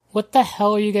What the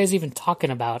hell are you guys even talking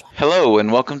about? Hello, and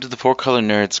welcome to the Four Color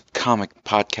Nerds Comic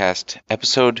Podcast,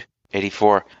 episode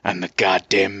 84. I'm the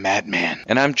goddamn Madman,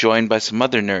 and I'm joined by some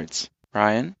other nerds.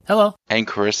 Ryan. Hello. And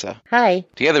Carissa. Hi.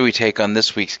 Together we take on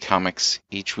this week's comics.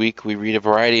 Each week we read a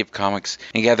variety of comics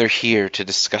and gather here to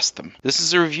discuss them. This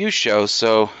is a review show,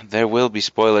 so there will be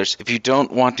spoilers. If you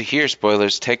don't want to hear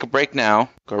spoilers, take a break now,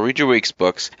 go read your week's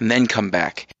books, and then come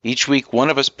back. Each week one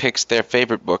of us picks their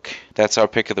favorite book. That's our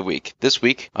pick of the week. This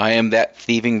week, I am that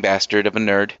thieving bastard of a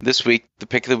nerd. This week, the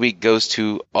pick of the week goes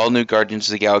to All New Guardians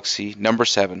of the Galaxy, number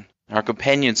 7. Our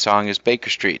companion song is Baker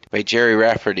Street by Jerry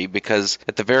Rafferty, because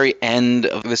at the very end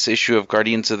of this issue of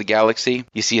Guardians of the Galaxy,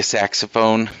 you see a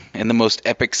saxophone, and the most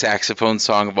epic saxophone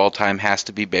song of all time has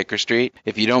to be Baker Street.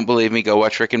 If you don't believe me, go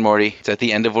watch Rick and Morty. It's at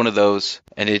the end of one of those,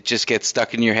 and it just gets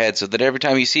stuck in your head so that every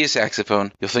time you see a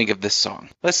saxophone, you'll think of this song.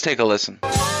 Let's take a listen.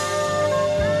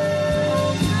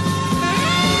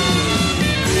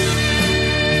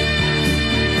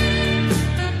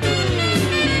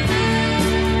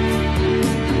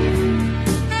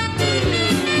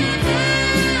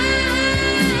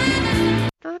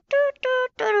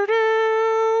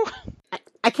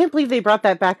 I can't believe they brought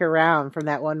that back around from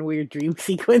that one weird dream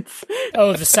sequence.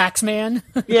 Oh, the Sax Man?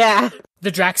 Yeah. The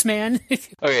Drax Man?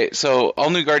 Okay, so All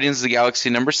New Guardians of the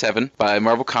Galaxy number 7 by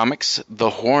Marvel Comics,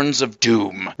 The Horns of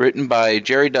Doom. Written by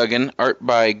Jerry Duggan, art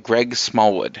by Greg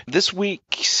Smallwood. This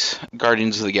week's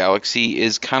Guardians of the Galaxy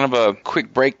is kind of a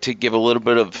quick break to give a little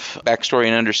bit of backstory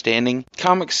and understanding.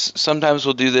 Comics sometimes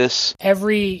will do this.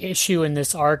 Every issue in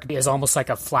this arc is almost like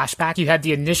a flashback. You had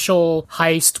the initial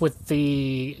heist with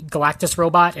the Galactus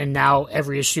robot, and now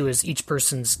every issue is each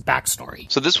person's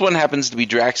backstory. So this one happens to be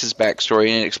Drax's backstory,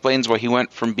 and it explains why he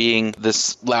went from being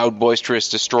this loud, boisterous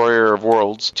destroyer of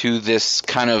worlds to this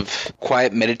kind of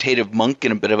quiet, meditative monk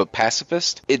and a bit of a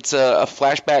pacifist. It's a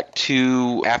flashback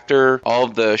to after all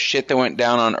of the shit that went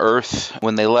down on Earth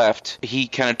when they left. He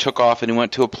kind of took off and he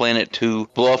went to a planet to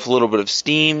blow off a little bit of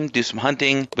steam, do some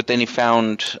hunting, but then he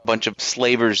found a bunch of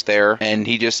slavers there, and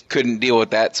he just couldn't deal with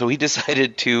that, so he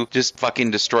decided to just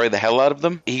fucking destroy the hell out of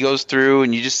them. He goes through,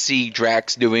 and you just see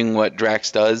Drax doing what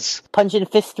Drax does. Punching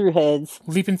fists through heads.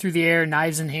 Leaping through the air,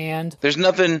 knives in hand. There's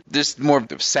nothing just more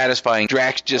satisfying.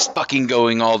 Drax just fucking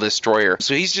going all destroyer.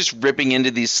 So he's just ripping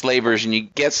into these slavers, and he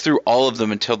gets through all of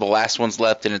them until the last one's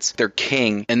left, and it's their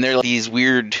king. And they're like these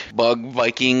weird bug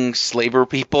Viking slaver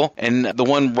people. And the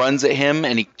one runs at him,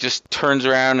 and he just turns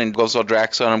around and goes all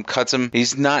Drax on him, cuts him.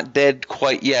 He's not dead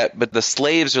quite yet, but the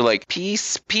slaves are like,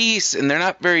 peace, peace. And they're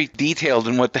not very detailed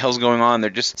in what the hell's going on.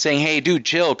 They're just saying, hey, dude,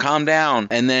 chill, calm down.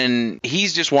 And then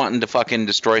he's just wanting to fucking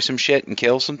destroy some shit and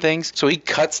kill some things. So he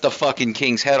cuts the fucking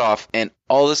king's head off, and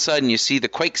all of a sudden you see the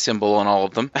Quake symbol on all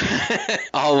of them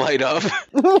all light up.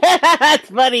 That's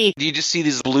funny. You just see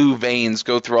these blue veins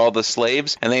go through all the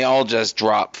slaves, and they all just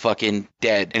drop fucking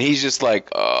dead. And he's just like,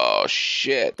 oh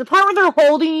shit. The part where they're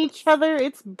holding each other,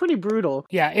 it's pretty brutal.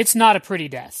 Yeah, it's not a pretty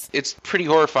death. It's pretty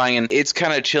horrifying, and it's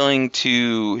kind of chilling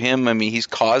to him. I mean, he's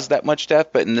caused that much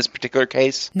death, but in this particular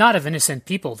case... Not of innocent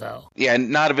people, though. Yeah,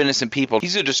 not of innocent people.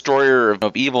 He's a destroyer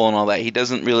of evil and all that. He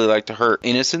doesn't really like to hurt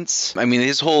innocents. I mean,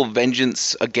 his whole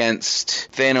vengeance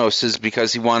against Thanos is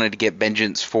because he wanted to get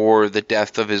vengeance for the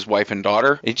death of his wife and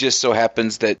daughter. It just so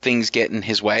happens that things get in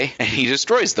his way, and he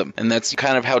destroys them. And that's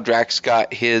kind of how Drax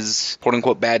got his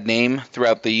quote-unquote bad name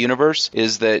throughout the universe,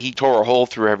 is that he tore a hole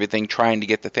through everything trying to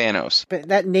get to Thanos. But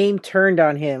that name turned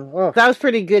on him. Oh, that was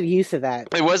pretty good use of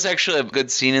that. There was actually a good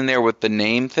scene in there with the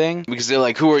name thing, because they're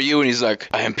like, who are you? And he's like,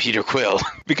 I am Peter Quill.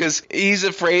 Because he's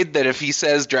afraid that if he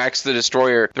says Drax the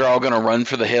Destroyer, they're all going to run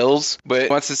for the hills, but he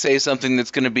wants to say something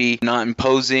that's going to be not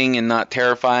imposing and not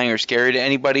terrifying or scary to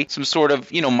anybody. Some sort of,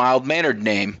 mild-mannered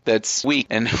name that's weak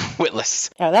and witless.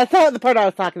 Yeah, that's not the part I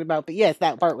was talking about, but yes,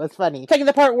 that part was funny. It's like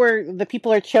the part where the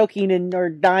people are choking and are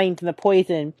dying from the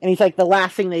poison, and he's like, the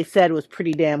last thing they said was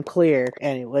pretty damn clear,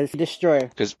 and it was destroy.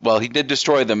 Because, well, he did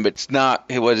destroy them, but it's not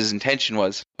what his intention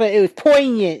was. But it was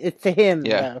poignant. It's to him.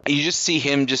 Yeah. You just see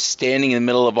him just standing in the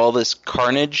middle of all this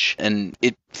carnage, and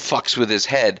it fucks with his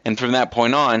head. And from that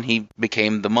point on, he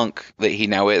became the monk that he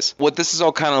now is. What this is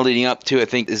all kind of leading up to, I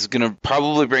think, is going to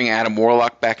probably bring Adam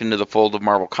Warlock back into the fold of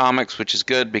Marvel Comics, which is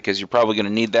good because you're probably going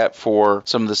to need that for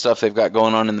some of the stuff they've got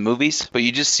going on in the movies. But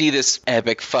you just see this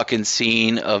epic fucking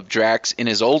scene of Drax in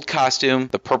his old costume,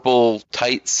 the purple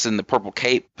tights and the purple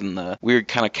cape and the weird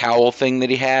kind of cowl thing that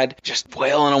he had, just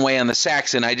wailing away on the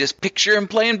sax. And I just picture him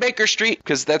playing Baker Street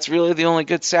because that's really the only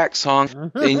good sax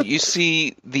song. And you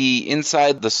see the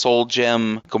inside the soul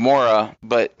gem Gamora,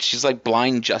 but she's like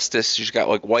blind justice. She's got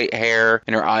like white hair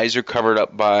and her eyes are covered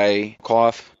up by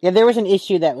cloth. Yeah, there was an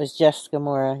issue that was just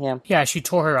Gamora, yeah. Yeah, she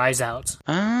tore her eyes out.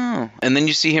 Oh. And then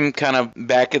you see him kind of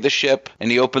back at the ship,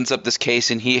 and he opens up this case,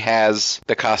 and he has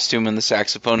the costume and the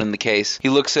saxophone in the case. He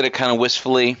looks at it kind of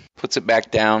wistfully, puts it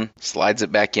back down, slides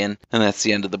it back in, and that's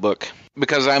the end of the book.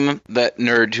 Because I'm that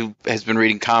nerd who has been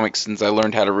reading comics since I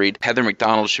learned how to read, Heather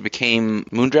McDonald, she became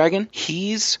Moondragon.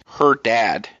 He's her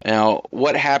dad. Now,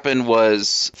 what happened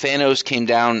was Thanos came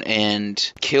down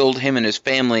and killed him and his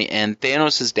family, and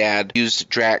Thanos' dad used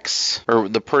Drax, or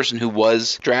the person who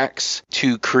was Drax,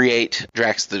 to create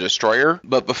Drax the Destroyer.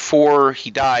 But before he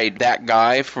died, that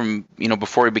guy from,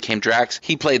 before he became Drax,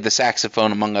 he played the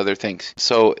saxophone, among other things.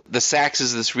 So the sax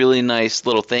is this really nice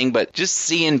little thing, but just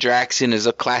seeing Drax in his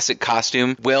classic costume,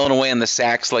 wailing away on the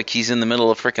sax like he's in the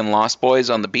middle of frickin' Lost Boys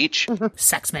on the beach.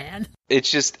 Sax man. It's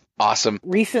just awesome.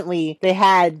 Recently, they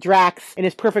had Drax in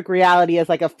his perfect reality as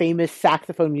like a famous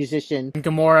saxophone musician.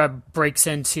 Gamora breaks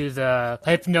into the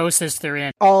hypnosis they're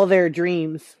in. All their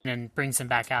dreams. And brings him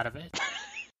back out of it.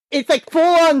 It's like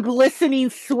full-on glistening,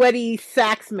 sweaty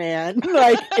sax man,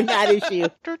 like in that issue.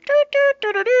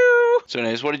 So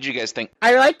anyways, what did you guys think?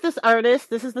 I like this artist.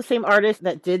 This is the same artist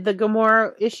that did the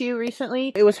Gamora issue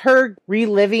recently. It was her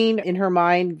reliving in her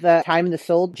mind the time in the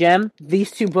Soul Gem.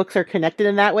 These two books are connected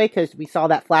in that way because we saw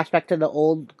that flashback to the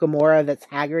old Gamora that's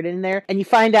haggard in there. And you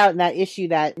find out in that issue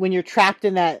that when you're trapped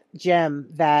in that gem,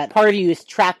 that part of you is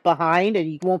trapped behind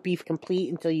and you won't be complete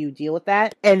until you deal with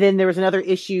that. And then there was another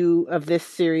issue of this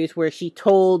series where she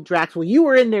told Drax, well, you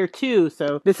were in there too.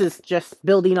 So this is just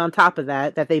building on top of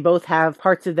that they both have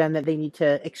parts of them that they need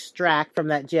to extract from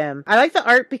that gem. I like the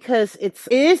art because it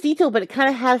is detailed, but it kind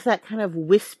of has that kind of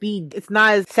wispy, it's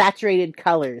not as saturated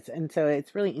colors. And so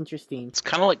it's really interesting. It's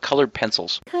kind of like colored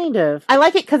pencils. Kind of. I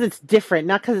like it because it's different,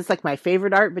 not because it's like my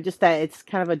favorite art, but just that it's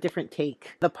kind of a different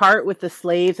take. The part with the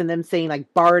slaves and them saying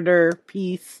like barter,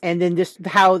 peace, and then just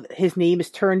how his name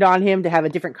is turned on him to have a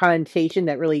different connotation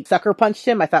that really sucker punched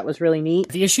him, I thought was really neat.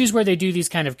 The issues where they do these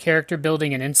kind of character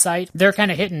building and insight, they're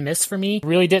kind of hit and miss for me.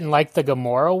 Really didn't like the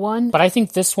Gamora one, but I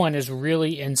think this one is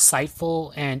really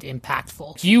insightful and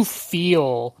impactful. You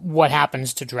feel what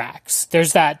happens to Drax.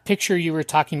 There's that picture you were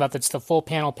talking about that's the full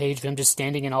panel page of him just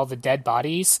standing in all the dead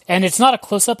bodies, and it's not a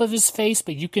close-up of his face,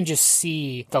 but you can just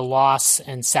see the loss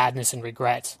and sadness and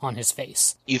regret on his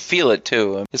face. You feel it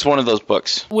too. It's one of those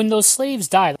books. When those slaves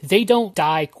die, they don't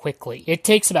die quickly. It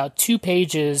takes about 2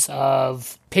 pages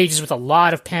with a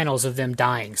lot of panels of them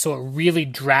dying, so it really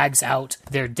drags out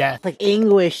their death. Like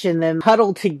anguish and them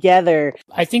huddled together.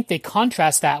 I think they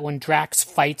contrast that when Drax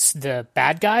fights the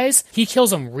bad guys. He kills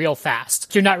them real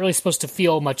fast. You're not really supposed to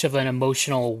feel much of an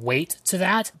emotional weight to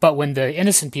that, but when the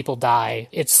innocent people die,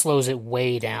 it slows it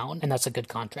way down, and that's a good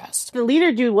contrast. The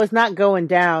leader dude was not going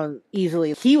down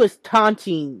easily. He was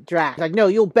taunting Drax. Like, no,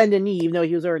 you'll bend a knee, even though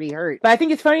he was already hurt. But I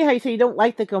think it's funny how you say you don't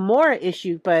like the Gamora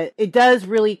issue, but it does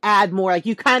really add more. Like,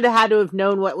 you kind of had to have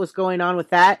known what was going on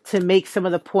with that to make some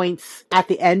of the points at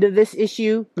the end of this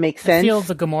issue make sense. I feel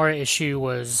the Gamora issue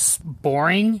was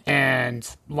boring and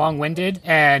long-winded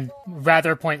and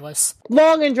rather pointless.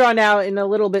 Long and drawn out and a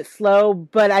little bit slow,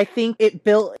 but I think it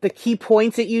built the key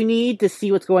points that you need to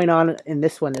see what's going on in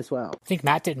this one as well. I think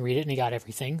Matt didn't read it and he got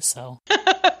everything, so...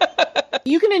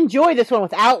 You can enjoy this one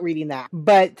without reading that,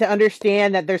 but to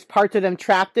understand that there's parts of them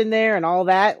trapped in there and all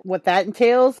that, what that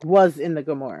entails, was in the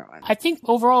Gamora one. I think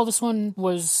overall this one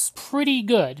was pretty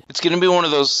good. It's going to be one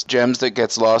of those gems that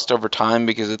gets lost over time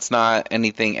because it's not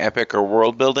anything epic or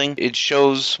world building. It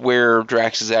shows where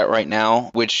Drax is at right now,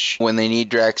 which when they need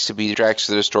Drax to be Drax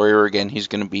the Destroyer again, he's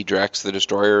going to be Drax the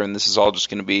Destroyer, and this is all just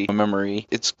going to be a memory.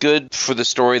 It's good for the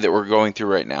story that we're going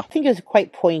through right now. I think it's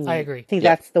quite poignant. I agree. I think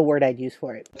that's the word I'd use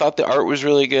for it. I thought the art was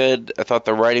really good. I thought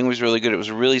the writing was really good. It was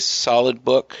a really solid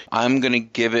book. I'm going to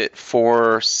give it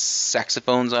 4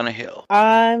 saxophones on a hill.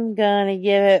 I'm going to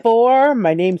give it 4.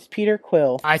 My name's Peter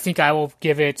Quill. I think I will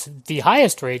give it the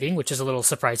highest rating, which is a little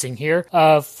surprising here,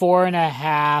 of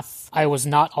 4.5. I was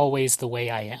not always the way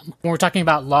I am. When we're talking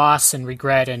about loss and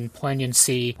regret and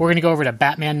poignancy, we're going to go over to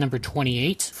Batman number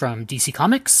 28 from DC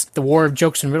Comics. The War of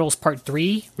Jokes and Riddles Part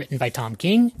 3, written by Tom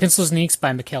King. Pencils and inks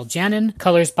by Mikhail Janin.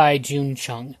 Colors by June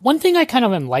Chung. One thing I kind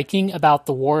of am liking about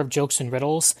the War of Jokes and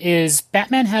Riddles is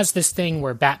Batman has this thing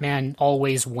where Batman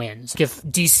always wins. If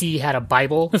DC had a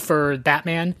Bible for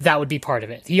Batman, that would be part of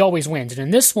it. He always wins. And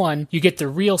in this one, you get the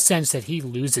real sense that he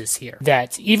loses here.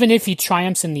 That even if he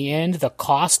triumphs in the end, the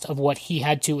cost of what he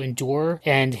had to endure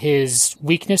and his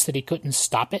weakness that he couldn't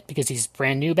stop it because he's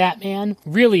brand new Batman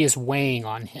really is weighing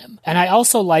on him. And I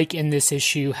also like in this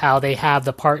issue how they have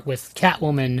the part with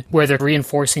Catwoman where they're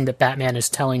reinforcing that Batman is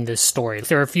telling this story.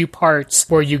 There are a few parts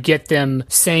where you get them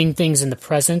saying things in the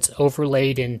present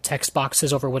overlaid in text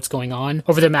boxes over what's going on,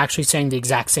 over them actually saying the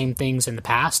exact same things in the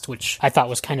past, which I thought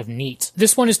was kind of neat.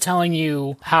 This one is telling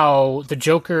you how the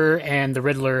Joker and the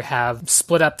Riddler have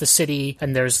split up the city,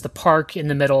 and there's the park in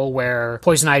the middle where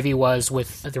Poison Ivy was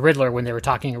with the Riddler when they were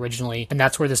talking originally, and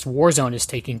that's where this war zone is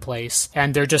taking place,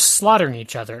 and they're just slaughtering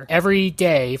each other. Every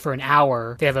day for an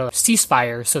hour, they have a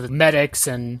ceasefire so that medics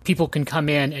and people can come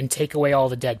in and take away all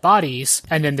the dead bodies,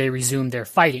 and then they resume their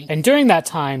fighting. And during that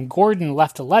time, Gordon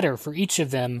left a letter for each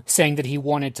of them saying that he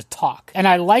wanted to talk. And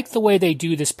I like the way they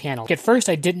do this panel. At first,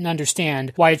 I didn't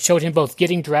understand why it showed him both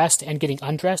getting dressed and getting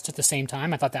undressed at the same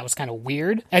time. I thought that was kind of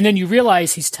weird. And then you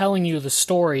realize he's telling you the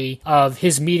story of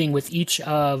his meeting with each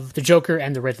of the Joker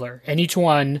and the Riddler, and each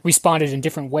one responded in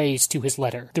different ways to his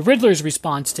letter. The Riddler's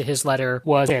response to his letter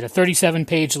was they had a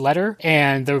 37-page letter,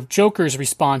 and the Joker's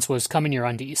response was come in your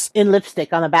undies. In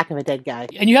lipstick on the back of a dead guy.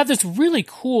 And you have this really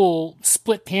cool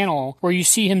split panel where you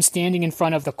see him standing in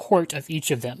front of the court of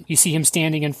each of them. You see him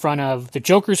standing in front of the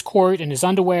Joker's court in his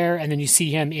underwear, and then you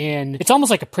see him in, it's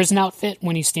almost like a prison outfit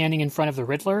when he's standing in front of the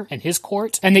Riddler and his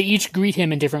court, and they each greet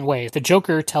him in different ways. The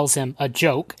Joker tells him a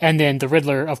joke, and then the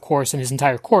Riddler, of course, and his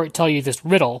entire court tell you this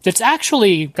riddle that's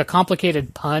actually a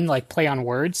complicated pun, like play on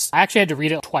words. I actually had to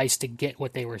read it twice to get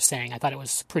what they were saying. I thought it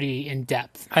was pretty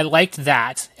in-depth. I liked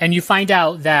that, and you find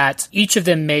out that each of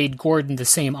them made Gordon the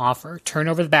same offer, turn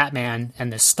over the Batman,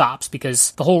 and this stops,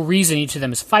 because the whole reason each of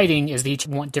them is fighting is they each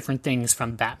want different things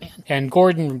from Batman. And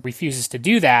Gordon refuses to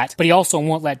do that, but he also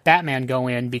won't let Batman go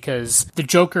in because the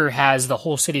Joker has the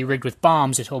whole city rigged with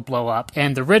bombs that he'll blow up,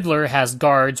 and the Riddler has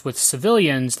guards with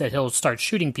civilians that he'll start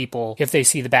shooting people if they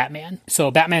see the Batman.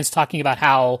 So Batman's talking about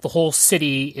how the whole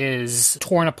city is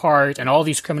torn apart and all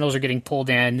these criminals are getting pulled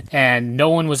in, and no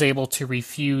one was able to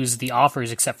refuse the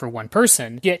offers except for one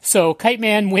person. Yet, so Kite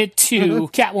Man went to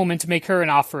Catwoman to make her an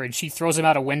offer, and she throws him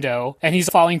out a window, and he's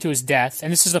falling to his death.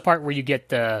 And this is the part where you get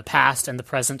the past and the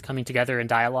present coming together in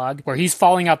dialogue, where he's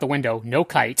falling out the window, no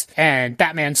kite, and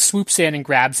Batman swoops in and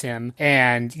grabs him,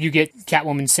 and you get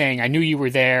Catwoman saying, I knew you were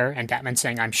there, and Batman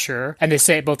saying, I'm sure. And they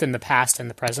say it both in the past and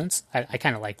the present. I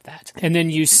kind of like that. And then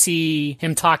you see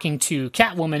him talking to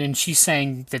Catwoman, and she's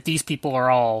saying that these people are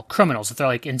all criminals, that they're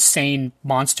like insane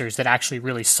monsters that actually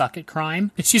really suck at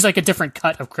crime. And she's like a different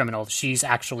cut of criminal. She's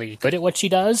actually good at what she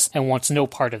does and wants no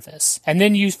part of this. And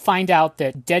then you find out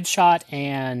that Deadshot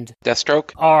and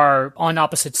Deathstroke are on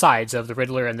opposite sides of the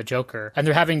Riddler and the Joker, and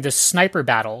they're having this sniper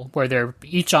battle where they're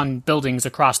each on buildings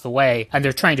across the way, and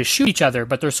they're trying to shoot each other,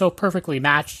 but they're so perfectly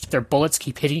matched, their bullets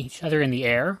keep hitting each other in the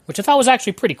air, which I thought was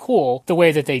actually pretty cool, the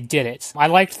way that they did it. I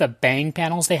liked the bang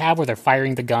panels they have where they're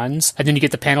firing the guns, and then you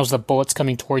get the panels of the bullets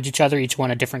coming towards each other, each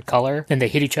one a different color, then they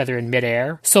hit each other in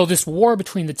midair. So this war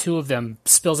between the two of them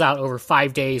spills out over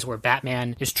 5 days where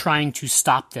Batman is trying to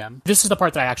stop them. This is the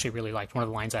part that I actually really liked. One of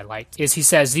the lines I liked is he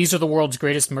says, these are the world's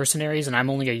greatest mercenaries, and I'm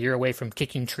only a year away from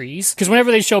kicking trees. Because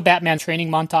whenever they show Batman training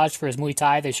montage for his Muay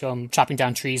Thai, they show him chopping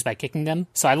down trees by kicking them.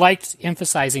 So I liked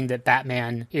emphasizing that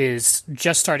Batman is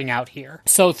just starting out here.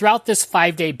 So throughout this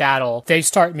 5-day battle, they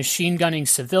start machine gunning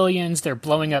civilians, they're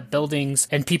blowing up buildings,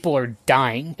 and people are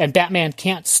dying. And Batman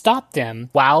can't stop them.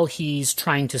 While he's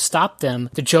trying to stop them,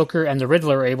 the Joker and the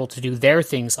Riddler are able to do their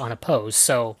things unopposed.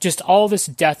 So just all this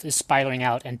death is spiraling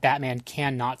out, and Batman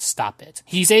cannot stop it.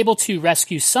 He's able to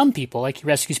rescue some people, like he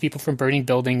rescues people from burning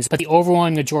buildings, but the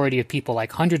overwhelming majority of people,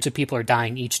 like hundreds of people, are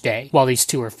dying each day while these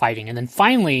two are fighting. And then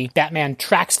finally, Batman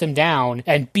tracks them down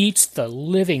and beats the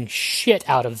living shit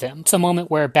out of them. It's a moment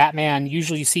where Batman,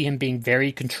 usually you see him being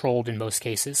very controlled in most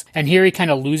cases. And here he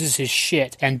kind of loses his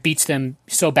shit and beats them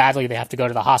so badly they have to go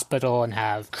to the hospital and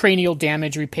have cranial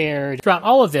damage repaired. Throughout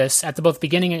all of this, at the both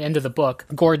beginning and end of the book,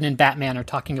 Gordon and Batman are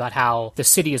talking about how the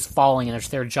city is falling and it's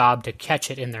their job to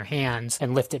catch it in their hands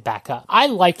and lift it back up. I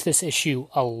liked this issue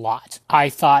a lot. I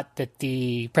thought that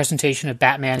the presentation of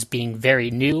Batman as being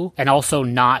very new and also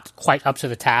not quite up to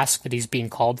the task that he's being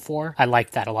called for. I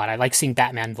liked that a lot. I like seeing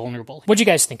Batman vulnerable. What'd you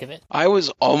guys think of it? I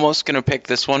was almost going to pick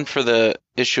this one for the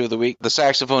issue of the week. The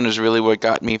saxophone is really what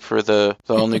got me for the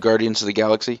only Guardians of the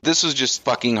Galaxy. This was just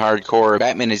fucking hardcore.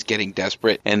 Batman is getting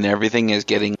desperate and everything is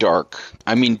getting dark.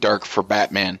 I mean dark for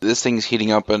Batman. This thing's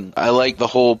heating up, and I like the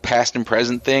whole past and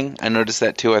present thing. I noticed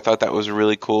that too. I thought that was a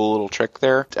really cool little trick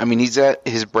there. I mean, he's at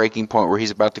his breaking point where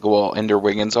he's about to go all Ender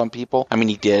Wiggins on people. I mean,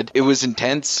 he did. It was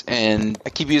intense, and I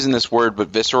keep using this word, but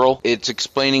visceral. It's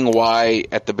explaining why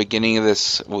at the beginning of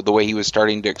this, the way he was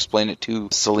starting to explain it to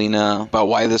Selina about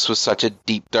why this was such a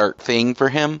deep, dark thing for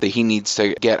him that he needs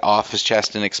to get off his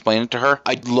chest and explain it to her.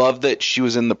 I love that she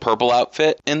was in the purple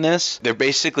outfit in this. They're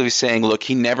basically saying, look,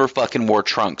 he never fucking wore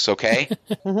trunks, okay?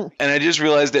 And I just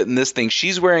realized that in this thing,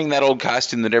 she's wearing that old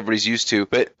costume that everybody's used to,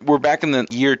 but we're back in the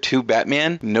year 2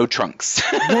 Batman, no trunks.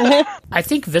 I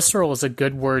think visceral is a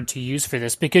good word to use for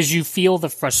this because you feel the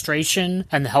frustration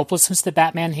and the helplessness that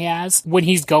Batman has. When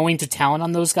he's going to town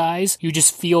on those guys, you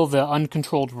just feel the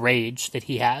uncontrolled rage that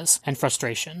he has and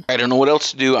frustration. I don't know what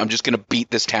else to do. I'm just going to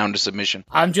beat this town to submission.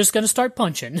 I'm just going to start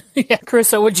punching. Yeah,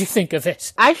 Carissa, what'd you think of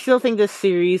it? I still think this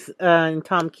series and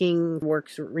Tom King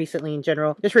works recently in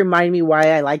general just remind me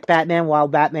why I like Batman, while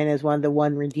Batman is one of the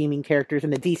redeeming characters in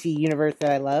the DC universe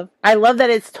that I love. I love that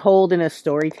it's told in a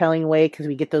storytelling way because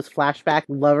we get those flashback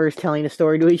lovers telling a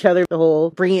story to each other. The whole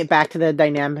bringing it back to the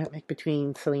dynamic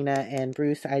between Selina and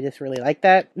Bruce, I just really like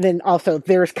that. Then also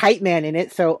there's Kite Man in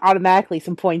it, so automatically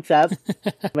some points up.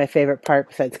 My favorite part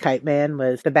besides Kite Man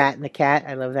was the bat and the cat.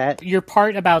 I love that. Your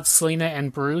part about Selina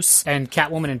and Bruce and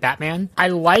Catwoman and Batman, I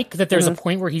like that there's a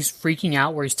point where he's freaking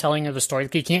out, where he's telling her the story.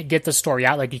 Like, he can't get the story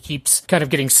out. Like, he keeps kind of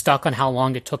getting stuck on how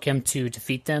long it took him to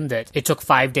defeat them, that it took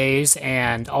 5 days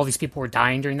and all these people were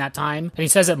dying during that time. And he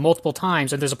says it multiple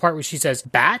times, and there's a part where she says,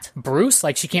 Bat? Bruce?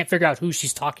 Like, she can't figure out who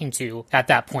she's talking to at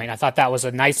that point. I thought that was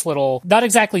a nice little, not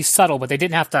exactly subtle, but they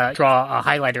didn't have to draw a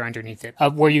highlighter underneath it,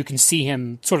 where you can see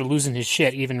him sort of losing his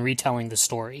shit, even retelling the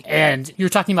story. And you're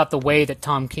talking about the way that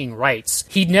Tom King writes.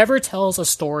 He never tells a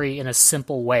story in a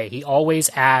simple way. He always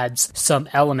adds some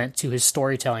element to his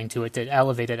storytelling to it to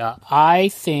elevate it up. I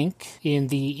think, in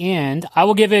the end, I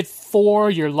will give it 4.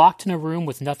 You're locked in a room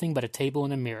with nothing but a table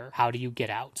and a mirror. How do you get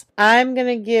out? I'm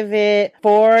gonna give it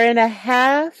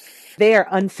 4.5. They are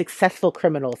unsuccessful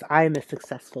criminals. I am a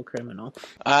successful criminal.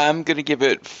 I'm going to give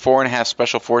it 4.5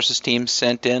 Special Forces teams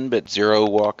sent in, but 0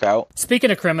 walk out.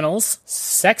 Speaking of criminals,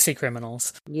 sexy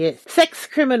criminals. Yes. Sex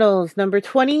Criminals, number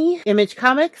 20, Image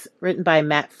Comics, written by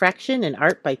Matt Fraction and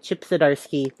art by Chip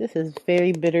Zdarsky. This is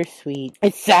very bittersweet.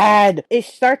 It's sad. It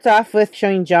starts off with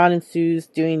showing John and Suze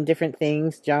doing different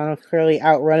things. John was clearly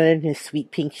outrunning in his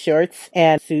sweet pink shorts,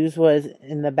 and Suze was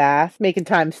in the bath, making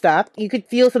time stop. You could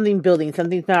feel something building.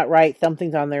 Something's not right.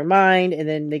 Something's on their mind, and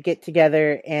then they get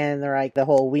together and they're like, the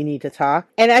whole we need to talk.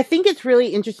 And I think it's really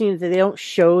interesting that they don't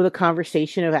show the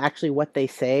conversation of actually what they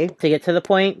say to get to the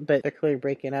point, but they're clearly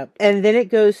breaking up. And then it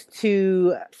goes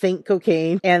to Think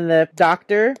Cocaine and the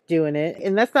doctor doing it.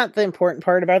 And that's not the important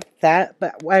part about that,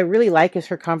 but what I really like is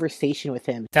her conversation with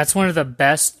him. That's one of the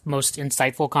best, most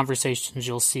insightful conversations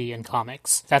you'll see in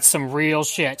comics. That's some real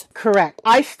shit. Correct.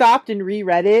 I stopped and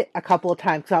reread it a couple of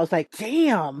times because I was like,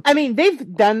 damn. I mean,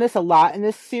 they've done this a lot in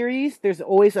this series. There's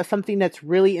always something that's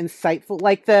really insightful,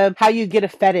 like the how you get a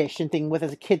fetish and thing with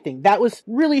as a kid thing. That was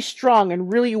really strong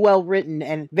and really well written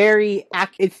and very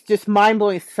it's just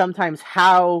mind-blowing sometimes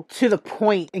how to the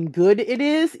point and good it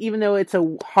is, even though it's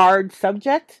a hard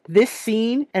subject. This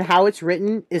scene and how it's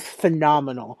written is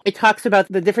phenomenal. It talks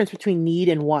about the difference between need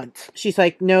and want. She's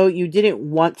like, no, you didn't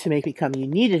want to make me come, you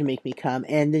needed to make me come.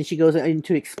 And then she goes in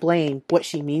to explain what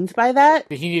she means by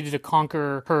that. He needed to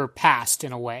conquer her past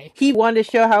in a way. He wanted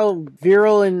to show how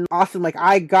virile and awesome, like,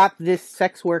 I got this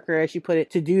sex worker, as she put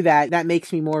it, to do that. That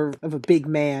makes me more of a big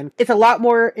man. It's a lot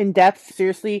more in depth.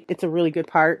 Seriously, it's a really good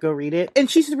part. Go read it. And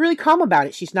she's really calm about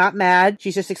it. She's not mad.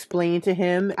 She's just explaining to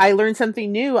him. I learned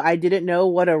something new. I didn't know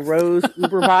what a rose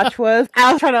Uberbotch was.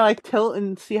 I was trying to like tilt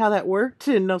and see how that worked.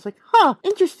 And I was like, huh,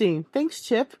 interesting. Thanks,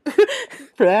 Chip,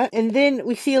 for that. And then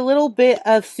we see a little bit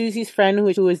of Susie's friend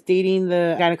who was dating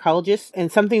the gynecologist,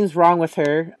 and something's wrong with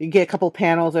her. You get a couple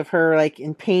panels of her like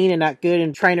in pain and not good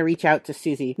and trying to reach out to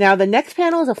Susie. Now, the next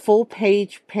panel is a full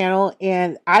page panel,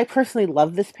 and I personally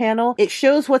love this panel. It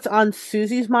shows what's on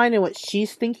Susie's mind and what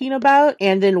she's thinking about,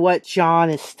 and then what John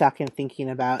is stuck in thinking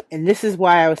about. And this is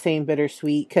why I was saying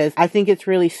bittersweet, because I think it's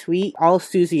really sweet. All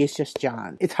Susie is just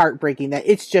John. It's heartbreaking that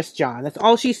it's just John. That's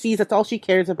all she sees. That's all she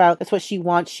cares about. That's what she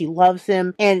wants. She loves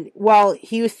him. And while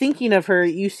he was thinking of her,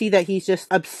 you see that he's just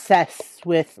obsessed obsessed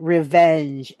with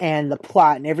revenge and the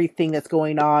plot and everything that's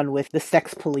going on with the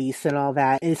sex police and all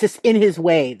that. And it's just in his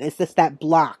way. It's just that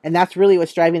block. And that's really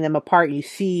what's driving them apart. You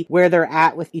see where they're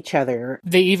at with each other.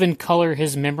 They even color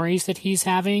his memories that he's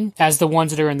having as the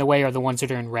ones that are in the way are the ones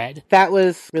that are in red. That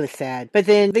was really sad. But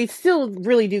then they still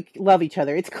really do love each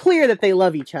other. It's clear that they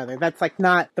love each other. That's like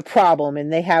not the problem.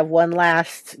 And they have one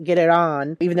last get it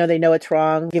on. Even though they know it's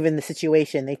wrong, given the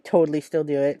situation, they totally still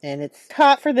do it. And it's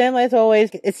hot for them as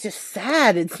always. It's just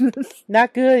sad. It's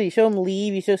not good. You show him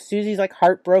leave. You show Susie's like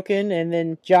heartbroken. And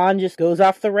then John just goes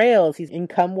off the rails. He's in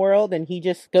cum world and he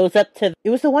just goes up to, it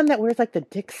was the one that wears like the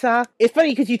dick sock. It's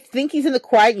funny because you think he's in the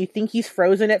quiet and you think he's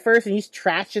frozen at first and he's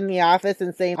trashed in the office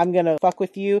and saying, I'm gonna fuck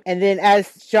with you. And then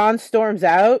as John storms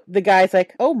out, the guy's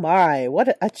like, oh my,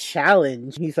 what a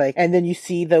challenge. He's like, and then you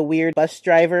see the weird bus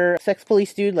driver, sex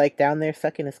police dude, like down there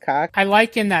sucking his cock. I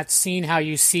like in that scene how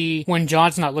you see when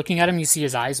John's not looking at him, you see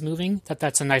his eyes moving.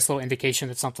 That's a nice little indication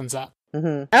that something's up.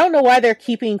 I don't know why they're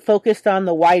keeping focused on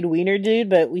the wide wiener dude,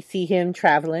 but we see him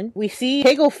traveling. We see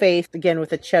Face again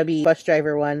with a chubby bus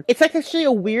driver one. It's like actually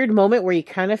a weird moment where you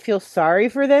kind of feel sorry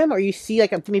for them, or you see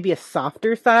like maybe a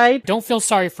softer side. Don't feel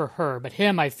sorry for her, but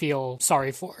him I feel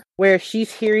sorry for. Where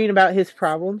she's hearing about his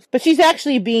problems. But she's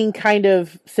actually being kind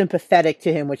of sympathetic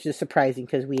to him, which is surprising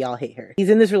because we all hate her. He's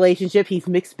in this relationship. He's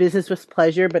mixed business with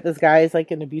pleasure, but this guy is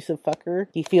like an abusive fucker.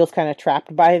 He feels kind of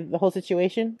trapped by the whole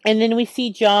situation. And then we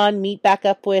see John meet back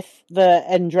up with the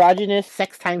androgynous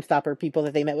sex time stopper people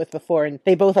that they met with before. And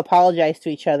they both apologize to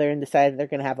each other and decided they're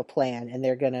going to have a plan. And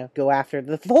they're going to go after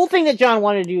the whole thing that John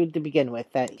wanted to do to begin with.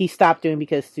 That he stopped doing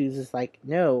because Susan's like,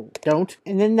 no, don't.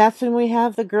 And then that's when we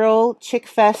have the girl chick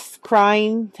fest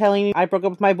crying, telling me I broke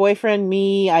up with my boyfriend,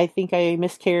 I think I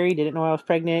miscarried, didn't know I was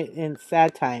pregnant, and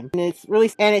sad time. And it's really,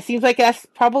 and it seems like that's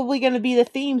probably going to be the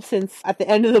theme, since at the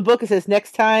end of the book it says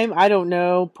next time, I don't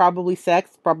know, probably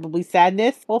sex, probably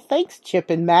sadness. Well, thanks, Chip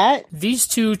and Matt. These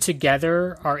two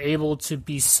together are able to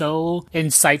be so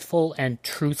insightful and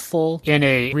truthful in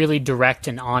a really direct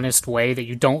and honest way that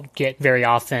you don't get very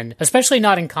often, especially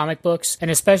not in comic books,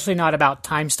 and especially not about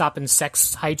time stop and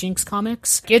sex hijinks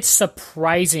comics. It's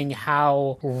surprising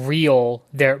how real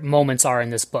their moments are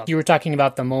in this book. You were talking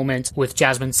about the moment with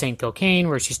Jasmine St. Cocaine,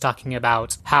 where she's talking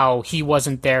about how he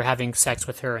wasn't there having sex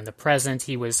with her in the present.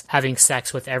 He was having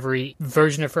sex with every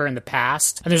version of her in the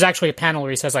past. And there's actually a panel where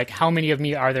he says, like, how many of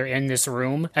me are there in this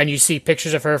room? And you see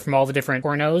pictures of her from all the different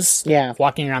pornos. Yeah.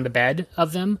 Walking around the bed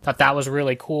of them. Thought that was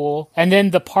really cool. And then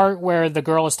the part where the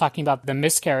girl is talking about the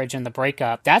miscarriage and the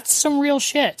breakup, that's some real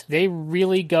shit. They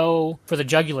really go for the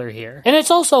jugular here. And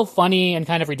it's also funny and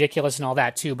kind of ridiculous and all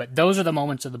that too, but those are the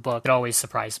moments of the book that always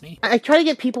surprise me. I try to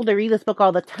get people to read this book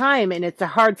all the time, and it's a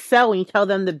hard sell when you tell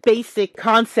them the basic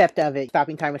concept of it,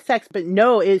 stopping time with sex, but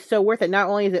no, it's so worth it. Not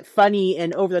only is it funny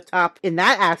and over the top in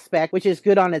that aspect, which is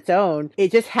good on its own,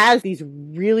 it just has these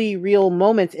really real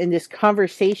moments in this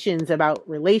conversations about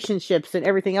relationships and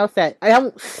everything else that I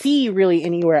don't see really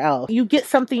anywhere else. You get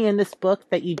something in this book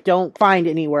that you don't find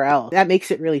anywhere else. That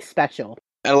makes it really special.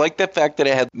 I like the fact that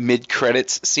it had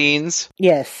mid-credits scenes.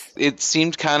 Yes. It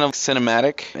seemed kind of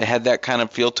cinematic. It had that kind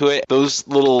of feel to it. Those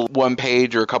little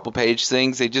one-page or a couple-page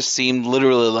things, they just seemed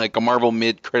literally like a Marvel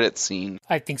mid-credits scene.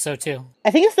 I think so, too. I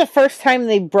think it's the first time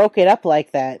they broke it up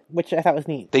like that, which I thought was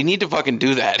neat. They need to fucking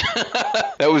do that.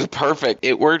 That was perfect.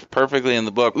 It worked perfectly in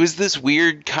the book. It was this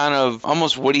weird kind of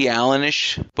almost Woody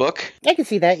Allen-ish book. I can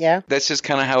see that, yeah. That's just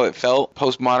kind of how it felt.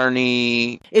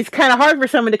 Postmodern-y. It's kind of hard for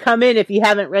someone to come in if you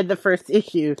haven't read the first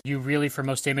issue. You really, for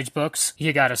most Image books,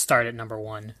 you gotta start at number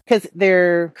 1. Because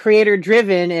they're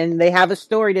creator-driven and they have a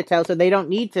story to tell, so they don't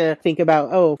need to think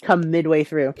about, come midway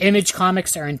through. Image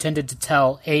comics are intended to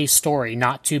tell a story,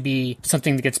 not to be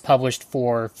something that gets published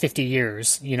for 50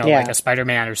 years, like a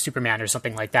Spider-Man or Superman or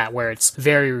something like that, where it's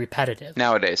very repetitive.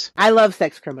 Nowadays. I love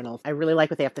sex criminals. I really like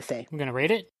what they have to say. I'm gonna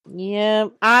rate it? Yeah,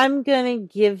 I'm gonna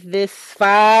give this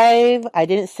 5. I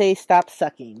didn't say stop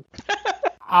sucking.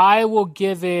 I will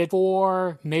give it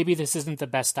 4. Maybe this isn't the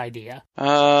best idea.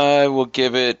 I will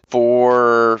give it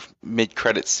 4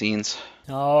 mid-credit scenes.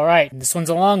 All right, this one's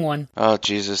a long one. Oh,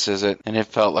 Jesus, is it? And it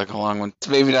felt like a long one. It's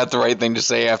maybe not the right thing to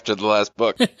say after the last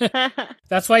book.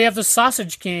 That's why you have the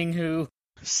Sausage King, who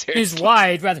is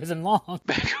wide rather than long.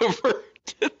 Back over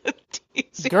to the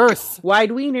Girth. Wide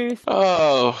wieners.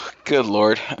 Oh, good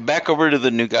lord. Back over to the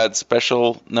New Gods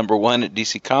special #1 at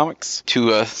DC Comics,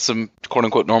 to some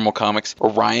quote-unquote normal comics.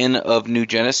 Orion of New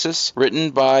Genesis,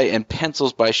 written by and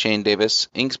pencils by Shane Davis,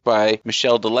 inks by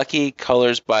Michelle Delecky,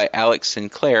 colors by Alex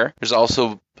Sinclair. There's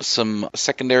also some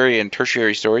secondary and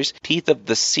tertiary stories. Teeth of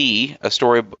the Sea, a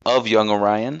story of young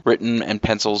Orion, written and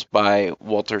pencils by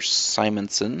Walter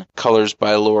Simonson, colors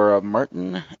by Laura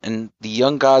Martin, and The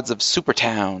Young Gods of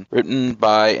Supertown, written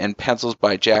by and pencils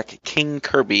by Jack King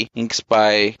Kirby, inks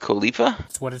by Khalifa.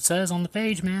 That's what it says on the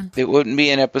page, man. It wouldn't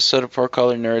be an episode of Four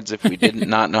Color Nerds if we did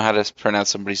not know how to pronounce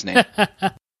somebody's name.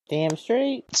 Damn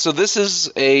straight. So this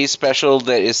is a special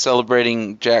that is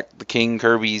celebrating Jack the King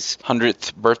Kirby's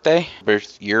 100th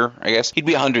birth year, I guess. He'd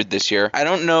be 100 this year. I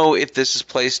don't know if this is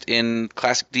placed in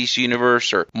classic DC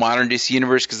Universe or modern DC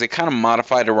Universe, because they kind of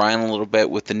modified Orion a little bit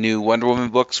with the new Wonder Woman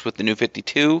books, with the new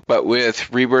 52. But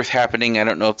with Rebirth happening, I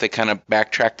don't know if they kind of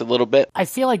backtracked a little bit. I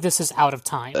feel like this is out of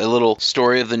time. A little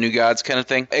story of the New Gods kind of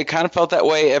thing. It kind of felt that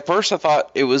way. At first I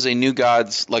thought it was a New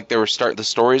Gods, like they were starting the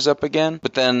stories up again.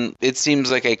 But then it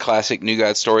seems like a classic New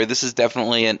God story. This is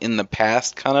definitely an in the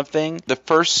past kind of thing. The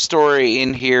first story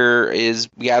in here is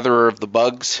Gatherer of the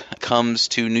Bugs comes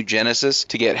to New Genesis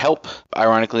to get help,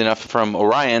 ironically enough, from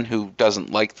Orion, who doesn't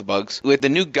like the bugs. With the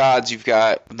New Gods, you've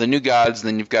got the New Gods, and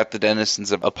then you've got the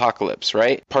denizens of Apocalypse,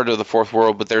 right? Part of the fourth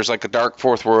world, but there's like a dark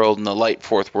fourth world and a light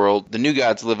fourth world. The New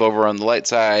Gods live over on the light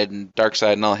side, and Dark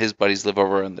Side and all his buddies live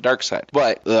over on the dark side.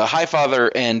 But the Highfather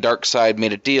and Dark Side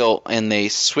made a deal, and they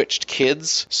switched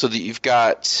kids, so that you've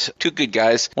got two good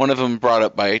guys. One of them brought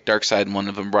up by Darkseid and one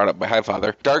of them brought up by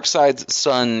Highfather. Darkseid's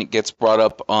son gets brought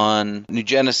up on New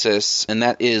Genesis, and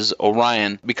that is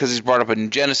Orion, because he's brought up on New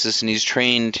Genesis and he's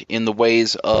trained in the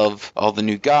ways of all the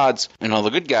New Gods and all the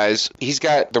good guys. He's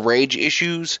got the rage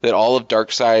issues that all of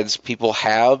Darkseid's people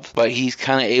have, but he's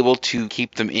kind of able to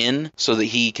keep them in so that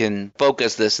he can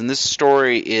focus this. And this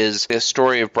story is a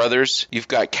story of brothers. You've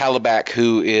got Calabac,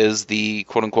 who is the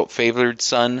quote-unquote favored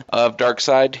son of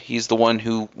Darkseid. He's the one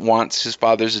who wants his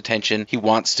father's attention. He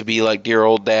wants to be like dear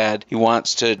old dad. He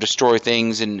wants to destroy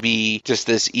things and be just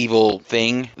this evil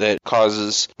thing that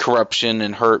causes corruption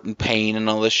and hurt and pain and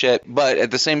all this shit. But at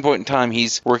the same point in time,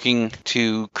 he's working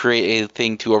to create a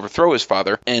thing to overthrow his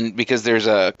father, and because there's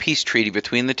a peace treaty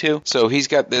between the two. So he's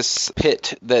got this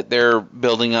pit that they're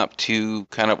building up to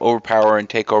kind of overpower and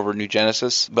take over New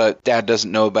Genesis, but dad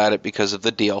doesn't know about it because of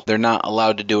the deal. They're not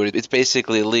allowed to do it. It's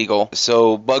basically illegal.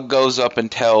 So Bug goes up and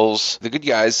tells the good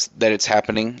guys that it's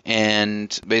happening, and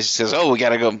basically says, oh, we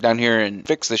gotta go down here and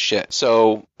fix this shit.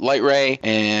 So Light Ray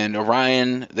and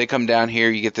Orion, they come down here.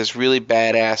 You get this really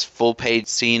badass full-page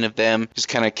scene of them just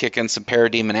kind of kicking some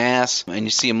parademon ass, and you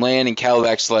see him land, and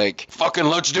Calibac's like, fucking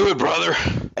let's do it, brother.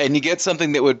 And you get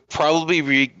something that would probably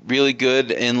be really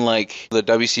good in like the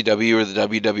WCW or the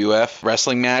WWF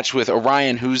wrestling match with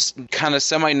Orion, who's kind of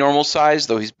semi-normal size,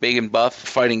 though he's big and buff,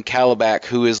 fighting Calabac,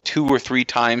 who is 2 or 3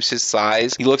 times his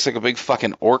size. He looks like a big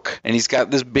fucking orc, and he's got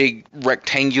this big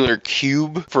rectangular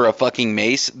cube for a fucking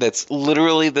mace that's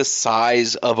literally the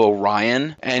size of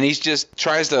Orion, and he just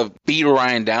tries to beat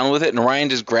Orion down with it, and Orion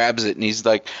just grabs it, and he's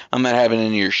like, I'm not having any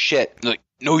of your shit. Like,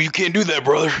 no, you can't do that,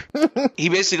 brother. He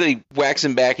basically whacks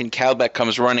him back, and Calabac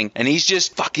comes running, and he's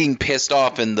just fucking pissed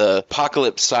off, and the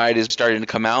Apocalypse side is starting to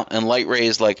come out, and Light Ray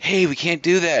is like, hey, we can't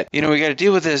do that. You know, we gotta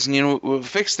deal with this, and, we'll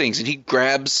fix things. And he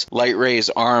grabs Light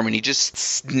Ray's arm, and he just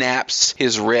snaps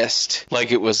his wrist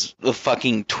like it was a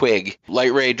fucking twig.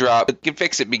 Light Ray drops. He can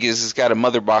fix it because it's got a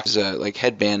mother box, like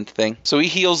headband thing. So he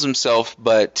heals himself,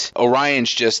 but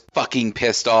Orion's just fucking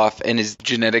pissed off, and his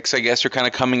genetics, I guess, are kind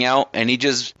of coming out, and he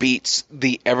just beats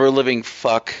the ever-living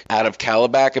fuck out of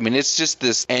Calabac. I mean, it's just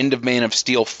this end of Man of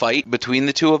Steel fight between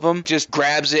the two of them. Just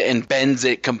grabs it and bends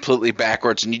it completely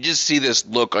backwards, and you just see this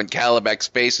look on Calabac's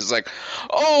face. It's like,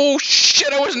 oh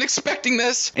shit, I wasn't expecting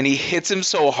this. And he hits him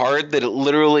so hard that it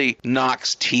literally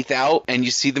knocks teeth out, and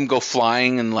you see them go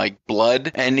flying and like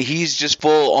blood, and he's just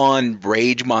full-on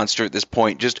rage monster at this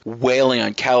point, just wailing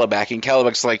on Calabac, and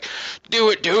Calabac's like, do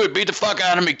it, beat the fuck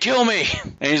out of me, kill me.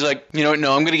 And he's like, you know what,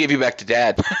 no, I'm gonna give you back to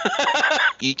dad.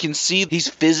 You can see he's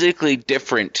physically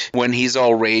different when he's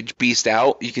all rage beast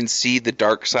out. You can see the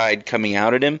dark side coming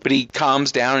out at him, but he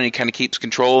calms down and he kind of keeps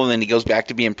control, and then he goes back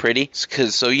to being pretty.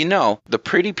 Because, so you know, the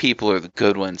pretty people are the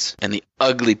good ones, and the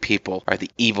ugly people are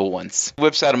the evil ones.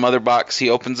 Whips out a mother box,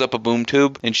 he opens up a boom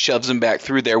tube and shoves him back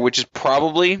through there, which is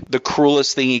probably the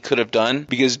cruelest thing he could have done,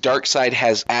 because Darkseid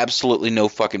has absolutely no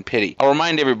fucking pity. I'll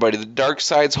remind everybody that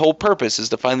Darkseid's whole purpose is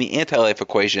to find the anti-life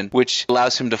equation, which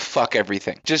allows him to fuck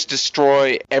everything. Just destroy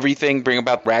destroy everything, bring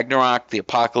about Ragnarok, the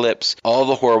apocalypse, all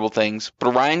the horrible things.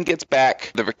 But Orion gets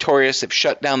back. They're victorious. They've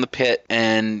shut down the pit.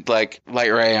 And like,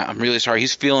 Light Ray, I'm really sorry.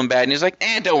 He's feeling bad. And he's like,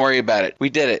 don't worry about it. We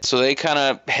did it. So they kind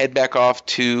of head back off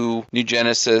to New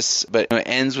Genesis. But it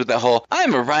ends with the whole,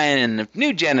 I'm Orion of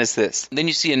New Genesis. Then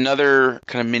you see another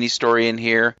kind of mini story in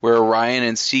here where Orion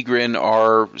and Sigrun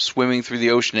are swimming through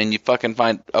the ocean and you fucking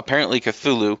find apparently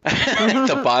Cthulhu at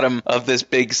the bottom of this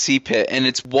big sea pit. And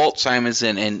it's Walt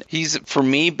Simonson. And he's, for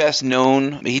me, best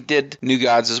known. He did New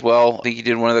Gods as well. I think he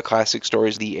did one of the classic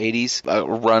stories, the 80s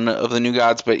run of the New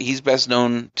Gods. But he's best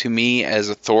known to me as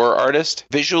a Thor artist.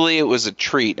 Visually, it was a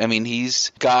treat. I mean,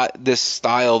 he's got this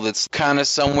style that's kind of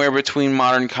somewhere between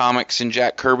modern comics and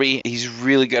Jack Kirby. He's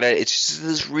really good at it. It's just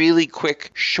this really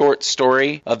quick, short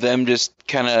story of them just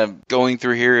kind of going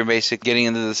through here and basically getting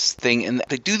into this thing. And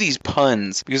they do these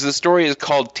puns because the story is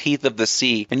called Teeth of the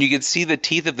Sea. And you can see the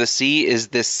Teeth of the Sea is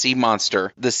this sea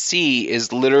monster. The sea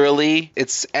is literally,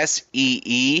 it's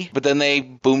S-E-E, but then they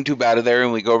boom tube out of there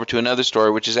and we go over to another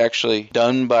story, which is actually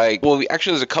done by, well,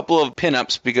 actually there's a couple of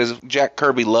pinups because Jack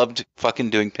Kirby loved fucking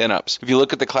doing pinups. If you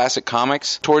look at the classic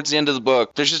comics, towards the end of the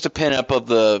book, there's just a pinup of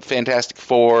the Fantastic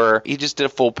Four. He just did a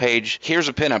full page. Here's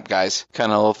a pinup, guys,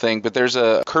 kind of little thing. But there's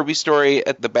a Kirby story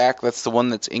at the back. That's the one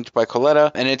that's inked by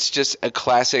Coletta. And it's just a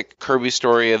classic Kirby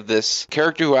story of this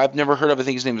character who I've never heard of. I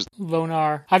think his name is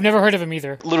Lonar. I've never heard of him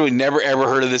either. Literally never ever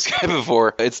heard of this guy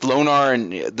before. It's Lonar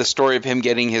and the story of him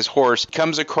getting his horse. He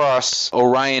comes across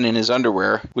Orion in his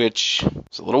underwear, which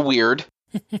is a little weird.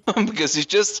 Because he's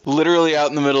just literally out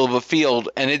in the middle of a field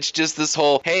and it's just this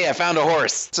whole, hey, I found a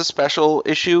horse. It's a special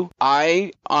issue.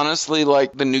 I honestly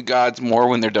like the New Gods more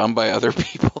when they're done by other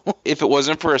people. If it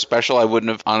wasn't for a special, I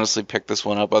wouldn't have honestly picked this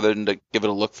one up other than to give it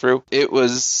a look through. It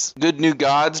was good New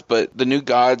Gods, but the New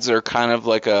Gods are kind of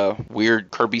like a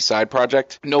weird Kirby side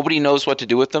project. Nobody knows what to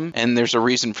do with them, and there's a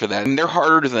reason for that. And they're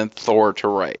harder than Thor to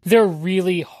write. They're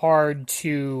really hard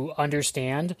to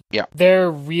understand. Yeah.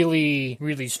 They're really,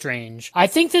 really strange. I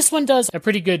think this one does a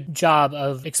pretty good job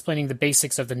of explaining the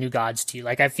basics of the New Gods to you.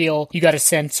 Like, I feel you got a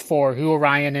sense for who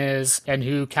Orion is and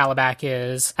who Calabac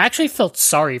is. I actually felt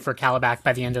sorry for Calabac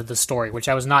by the end of the story, which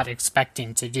I was not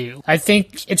expecting to do. I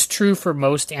think it's true for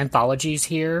most anthologies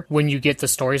here. When you get the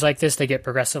stories like this, they get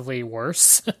progressively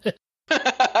worse.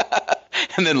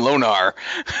 And then Lonar.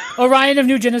 Orion of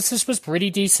New Genesis was pretty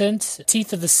decent.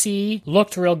 Teeth of the Sea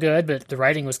looked real good, but the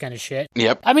writing was kind of shit.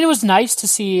 Yep. I mean, it was nice to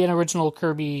see an original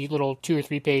Kirby little 2 or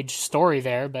 3 page story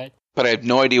there, but I have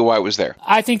no idea why it was there.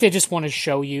 I think they just want to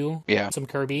show you some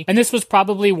Kirby. And this was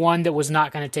probably one that was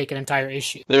not going to take an entire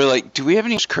issue. They were like, do we have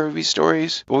any Kirby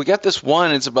stories? Well, we got this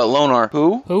one. It's about Lonar.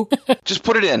 Who? Just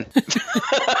put it in.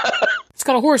 It's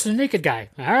got a horse and a naked guy.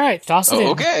 All right, toss it in.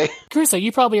 Okay. Carissa,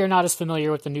 you probably are not as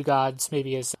familiar with the New Gods,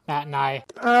 maybe as Matt and I.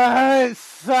 It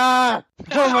sucked.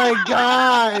 Oh my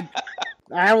god.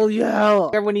 I will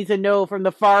yell. Everyone needs to know from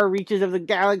the far reaches of the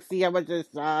galaxy how much this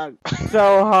sucked.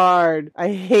 So hard. I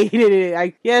hated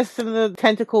it. Yes, some of the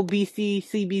tentacle beastie,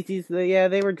 sea beasties,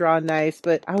 they were drawn nice,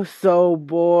 but I was so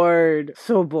bored.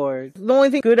 So bored. The only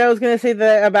thing good I was going to say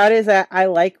about it is that I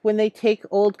like when they take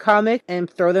old comics and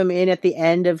throw them in at the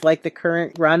end of like the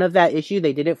current run of that issue.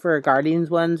 They did it for Guardians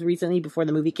ones recently before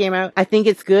the movie came out. I think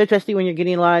it's good, especially when you're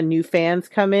getting a lot of new fans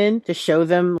come in, to show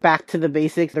them back to the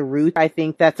basics, the roots. I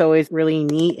think that's always really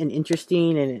neat and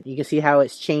interesting, and you can see how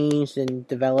it's changed and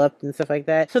developed and stuff like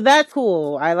that. So that's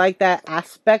cool. I like that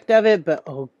aspect of it, but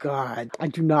oh god, I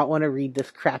do not want to read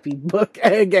this crappy book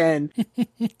again.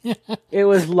 It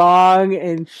was long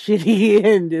and shitty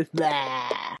and just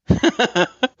blah.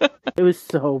 It was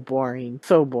so boring.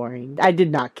 So boring. I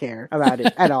did not care about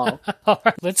it at all. All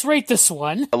right, let's rate this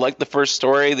one. I like the first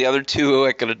story. The other two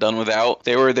I could have done without.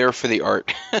 They were there for the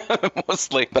art,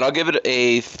 mostly. But I'll give it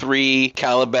a 3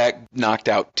 Calabac knocked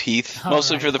out teeth.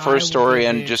 Mostly for the first story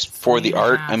and just for the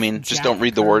art. I mean, just don't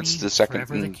read the words to the second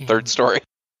and third story.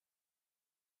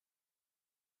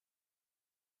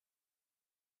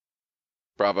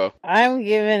 Bravo. I'm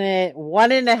giving it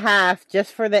 1.5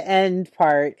 just for the end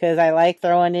part, because I like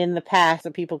throwing in the past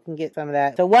so people can get some of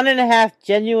that. So 1.5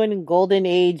 genuine golden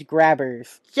age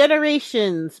grabbers.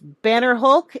 Generations, Banner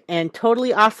Hulk and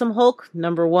Totally Awesome Hulk,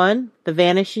 #1. The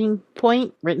Vanishing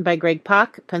Point, written by Greg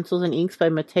Pak. Pencils and inks by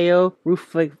Matteo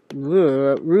Rufagini.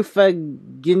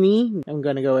 I'm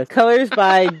gonna go with. Colors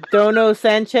by Dono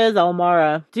Sanchez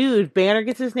Almara. Dude, Banner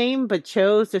gets his name, but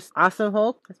chose just Awesome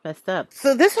Hulk? That's messed up.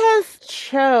 So this has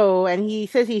Cho, and he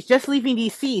says he's just leaving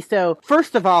DC. So,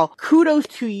 first of all, kudos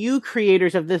to you,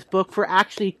 creators of this book, for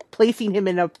actually placing him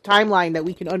in a timeline that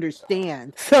we can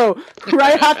understand. So,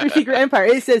 right after Secret Empire,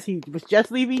 it says he was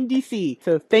just leaving DC.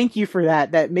 So, thank you for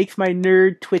that. That makes my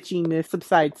nerd twitchiness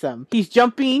subside some. He's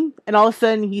jumping, and all of a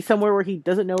sudden, he's somewhere where he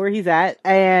doesn't know where he's at,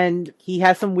 and he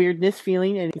has some weirdness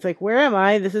feeling, and he's like, where am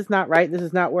I? This is not right. This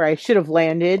is not where I should have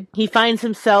landed. He finds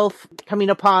himself coming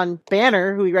upon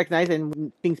Banner, who he recognizes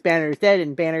and thinks Banner is dead,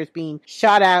 and Banner's being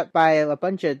shot out by a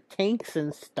bunch of tanks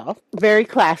and stuff. Very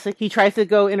classic. He tries to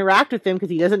go interact with him because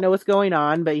he doesn't know what's going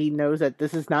on, but he knows that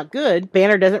this is not good.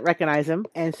 Banner doesn't recognize him,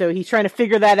 and so he's trying to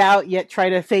figure that out, yet try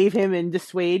to save him and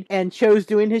dissuade. And Cho's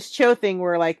doing his Cho thing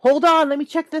where, like, hold on, let me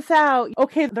check this out.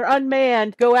 Okay, they're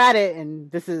unmanned. Go at it.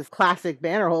 And this is classic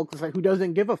Banner Hulk. It's like, who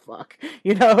doesn't give a fuck?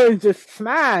 You know, and just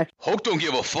smash. Hulk don't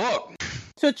give a fuck.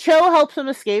 So Cho helps him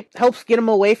escape, helps get him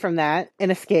away from that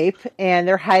and escape, and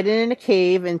they're hiding in a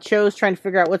cave, and Cho's trying to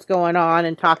figure out what's going on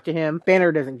and talk to him.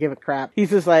 Banner doesn't give a crap. He's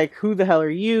just like, who the hell are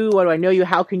you? What do I know you?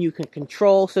 How can you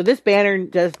control? So this Banner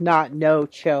does not know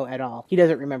Cho at all. He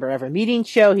doesn't remember ever meeting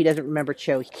Cho. He doesn't remember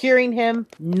Cho curing him.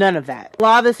 None of that. A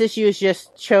lot of this issue is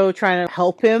just Cho trying to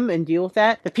help him and deal with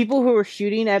that. The people who were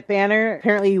shooting at Banner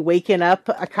apparently waking up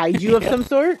a kaiju of some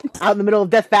sort out in the middle of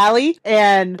Death Valley,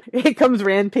 and it comes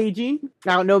rampaging.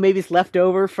 I don't know, maybe it's left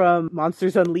over from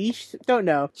Monsters Unleashed. Don't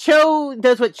know. Cho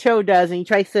does what Cho does, and he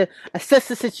tries to assess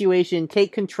the situation,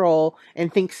 take control,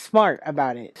 and think smart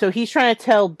about it. So he's trying to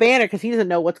tell Banner, because he doesn't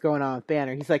know what's going on with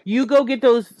Banner. He's like, you go get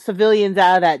those civilians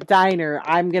out of that diner.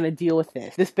 I'm going to deal with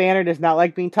this. This Banner does not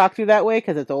like being talked to that way,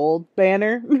 because it's old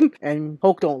Banner, and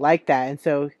Hulk don't like that. And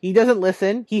so he doesn't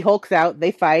listen. He hulks out.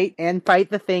 They fight, and fight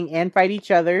the thing, and fight each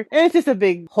other. And it's just a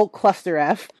big Hulk cluster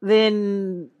F.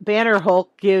 Then Banner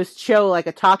Hulk gives Cho like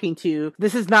a talking to.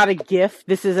 This is not a GIF.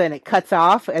 This is, and it cuts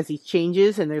off as he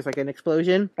changes, and there's like an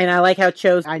explosion. And I like how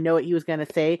Cho's, I know what he was going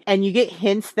to say. And you get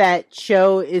hints that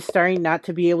Cho is starting not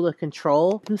to be able to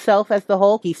control himself as the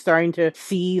Hulk. He's starting to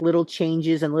see little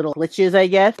changes and little glitches, I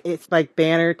guess. It's like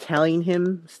Banner telling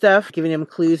him stuff, giving him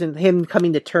clues, and him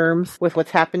coming to terms with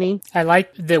what's happening. I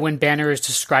like that when Banner is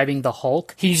describing the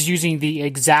Hulk, he's using the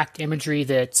exact imagery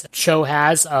that Cho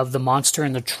has of the monster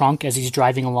in the trunk as he's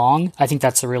driving along. I think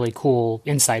that's a really cool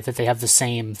insight that they have the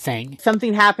same thing.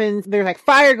 Something happens, there's like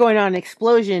fire going on, an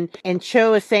explosion, and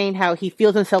Cho is saying how he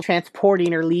feels himself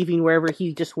transporting or leaving wherever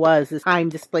he just was, this time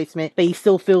displacement, but he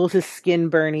still feels his skin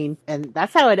burning. And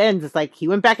that's how it ends. It's like he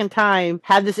went back in time,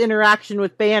 had this interaction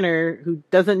with Banner, who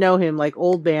doesn't know him, like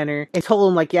old Banner, and told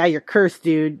him like, yeah, you're cursed,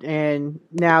 dude. And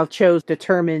now Cho's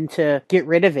determined to get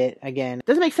rid of it again. It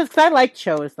doesn't make sense because I like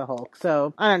Cho as the Hulk,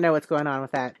 so I don't know what's going on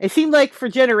with that. It seemed like for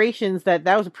generations that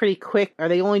was a pretty quick, are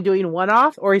they only doing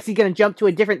one-off, or is he going to jump to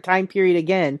a different time period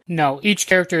again? No, each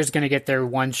character is going to get their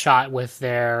one shot with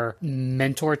their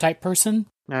mentor type person.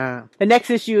 The next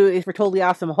issue is for Totally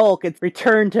Awesome Hulk. It's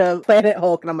Return to Planet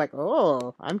Hulk, and I'm like,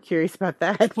 oh, I'm curious about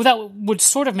that. Well, that would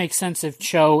sort of make sense if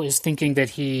Cho is thinking that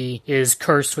he is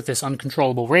cursed with this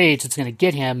uncontrollable rage that's going to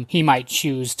get him. He might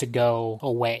choose to go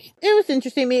away. It was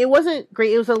interesting to me. It wasn't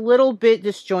great. It was a little bit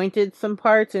disjointed some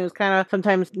parts, and it was kind of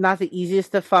sometimes not the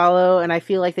easiest to follow, and I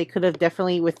feel like they could have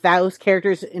definitely, with those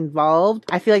characters involved,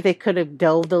 I feel like they could have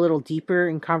delved a little deeper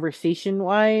in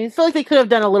conversation-wise. I feel like they could have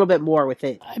done a little bit more with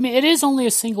it. I mean, it is only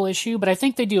a single issue, but I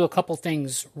think they do a couple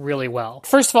things really well.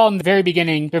 First of all, in the very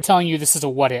beginning, they're telling you this is a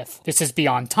what if. This is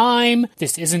beyond time.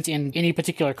 This isn't in any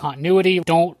particular continuity.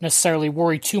 Don't necessarily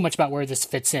worry too much about where this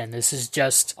fits in. This is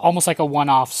just almost like a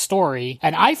one-off story.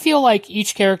 And I feel like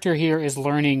each character here is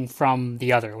learning from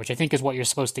the other, which I think is what you're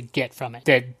supposed to get from it.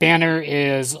 That Banner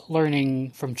is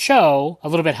learning from Cho a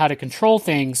little bit how to control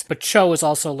things, but Cho is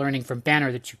also learning from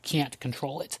Banner that you can't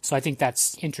control it. So I think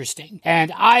that's interesting.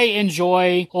 And I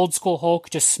enjoy old school Hulk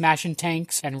just smashing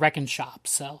tanks and wrecking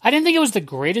shops. So I didn't think it was the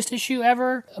greatest issue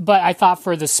ever, but I thought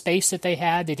for the space that they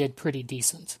had, they did pretty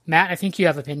decent. Matt, I think you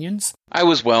have opinions. I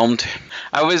was whelmed.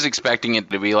 I was expecting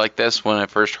it to be like this when I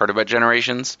first heard about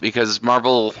Generations, because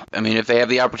Marvel, I mean, if they have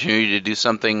the opportunity to do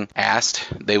something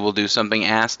assed, they will do something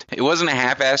assed. It wasn't a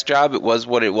half-assed job, it was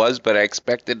what it was, but I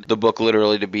expected the book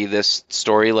literally to be this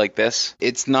story like this.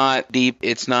 It's not deep,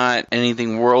 it's not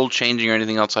anything world-changing or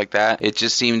anything else like that. It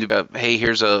just seemed about, hey,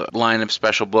 here's a line of of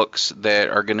special books that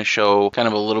are going to show kind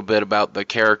of a little bit about the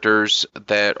characters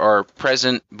that are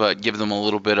present, but give them a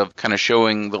little bit of kind of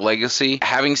showing the legacy.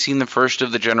 Having seen the first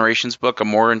of the Generations book, I'm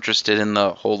more interested in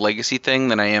the whole legacy thing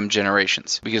than I am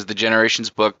Generations, because the Generations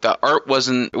book, the art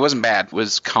wasn't bad. It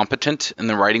was competent, and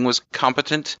the writing was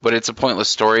competent, but it's a pointless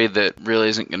story that really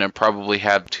isn't going to probably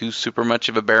have too super much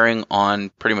of a bearing on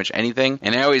pretty much anything.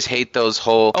 And I always hate those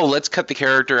whole, oh, let's cut the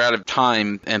character out of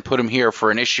time and put him here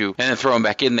for an issue and then throw him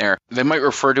back in there. They might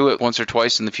refer to it once or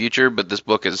twice in the future, but this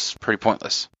book is pretty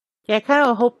pointless. Yeah, I kind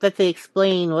of hope that they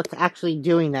explain what's actually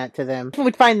doing that to them. I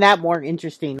would find that more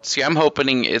interesting. See, I'm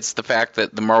hoping it's the fact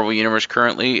that the Marvel Universe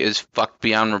currently is fucked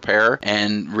beyond repair,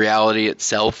 and reality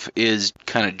itself is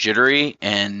kind of jittery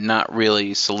and not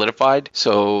really solidified.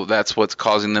 So that's what's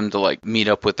causing them to, like, meet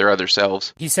up with their other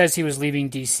selves. He says he was leaving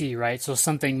DC, right? So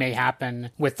something may happen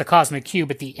with the Cosmic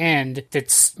Cube at the end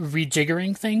that's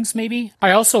rejiggering things, maybe?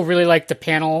 I also really like the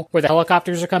panel where the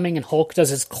helicopters are coming and Hulk does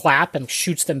his clap and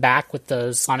shoots them back with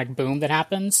the sonic boom that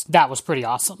happens. That was pretty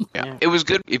awesome. Yeah. It was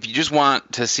good. If you just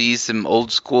want to see some old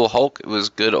school Hulk, it was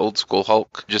good old school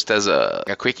Hulk, just as a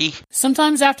quickie.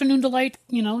 Sometimes Afternoon Delight,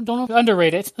 don't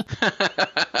underrate it.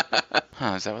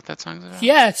 Huh, is that what that song's about?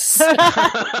 Yes.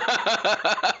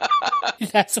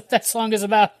 That's what that song is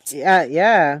about.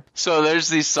 Yeah. So there's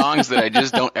these songs that I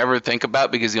just don't ever think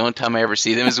about, because the only time I ever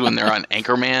see them is when they're on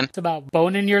Anchorman. It's about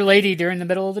boning your lady during the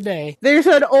middle of the day. There's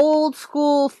an old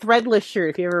school Threadless shirt,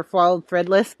 if you ever followed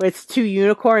Threadless, where it's two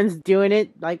unicorns doing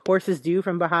it like horses do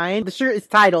from behind. The shirt is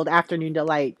titled Afternoon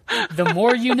Delight. The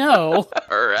more you know.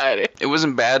 Alrighty. It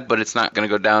wasn't bad, but it's not going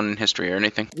to go down in history or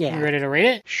anything. Yeah. You ready to rate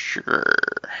it? Sure.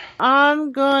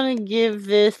 I'm gonna give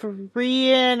this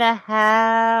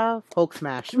 3.5 Hulk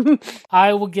smash.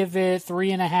 I will give it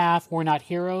 3.5. We're not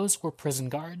heroes, we're prison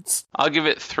guards. I'll give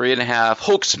it 3.5.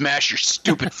 Hulk smash your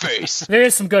stupid face. There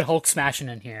is some good Hulk smashing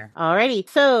in here. Alrighty,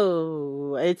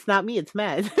 so it's not me, it's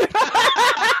Matt.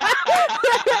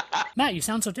 Matt, you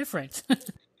sound so different.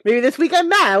 Maybe this week I'm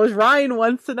Matt. I was Ryan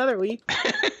once another week.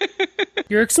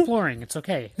 You're exploring. It's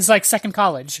okay. It's like second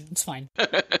college. It's fine.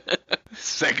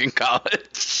 Second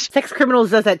college. Sex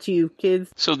Criminals does that to you,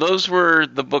 kids. So those were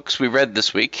the books we read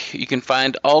this week. You can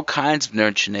find all kinds of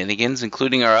nerd shenanigans,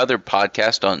 including our other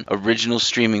podcast on original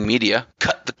streaming media,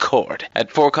 Cut the Cord, at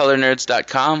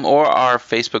fourcolornerds.com or our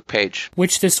Facebook page.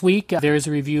 Which this week, there is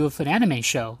a review of an anime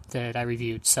show that I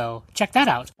reviewed, so check that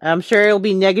out. I'm sure it'll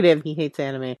be negative. He hates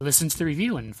anime. Listen to the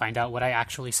review and find out what I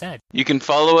actually said. You can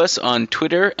follow us on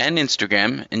Twitter and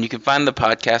Instagram, and you can find the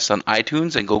podcast on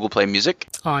iTunes and Google Play Music,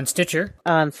 On Stitcher,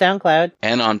 On SoundCloud.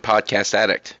 and on Podcast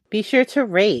Addict. Be sure to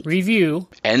rate. review,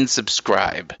 And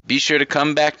subscribe. Be sure to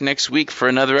come back next week for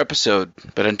another episode.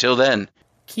 But until then,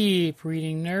 keep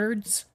reading, nerds.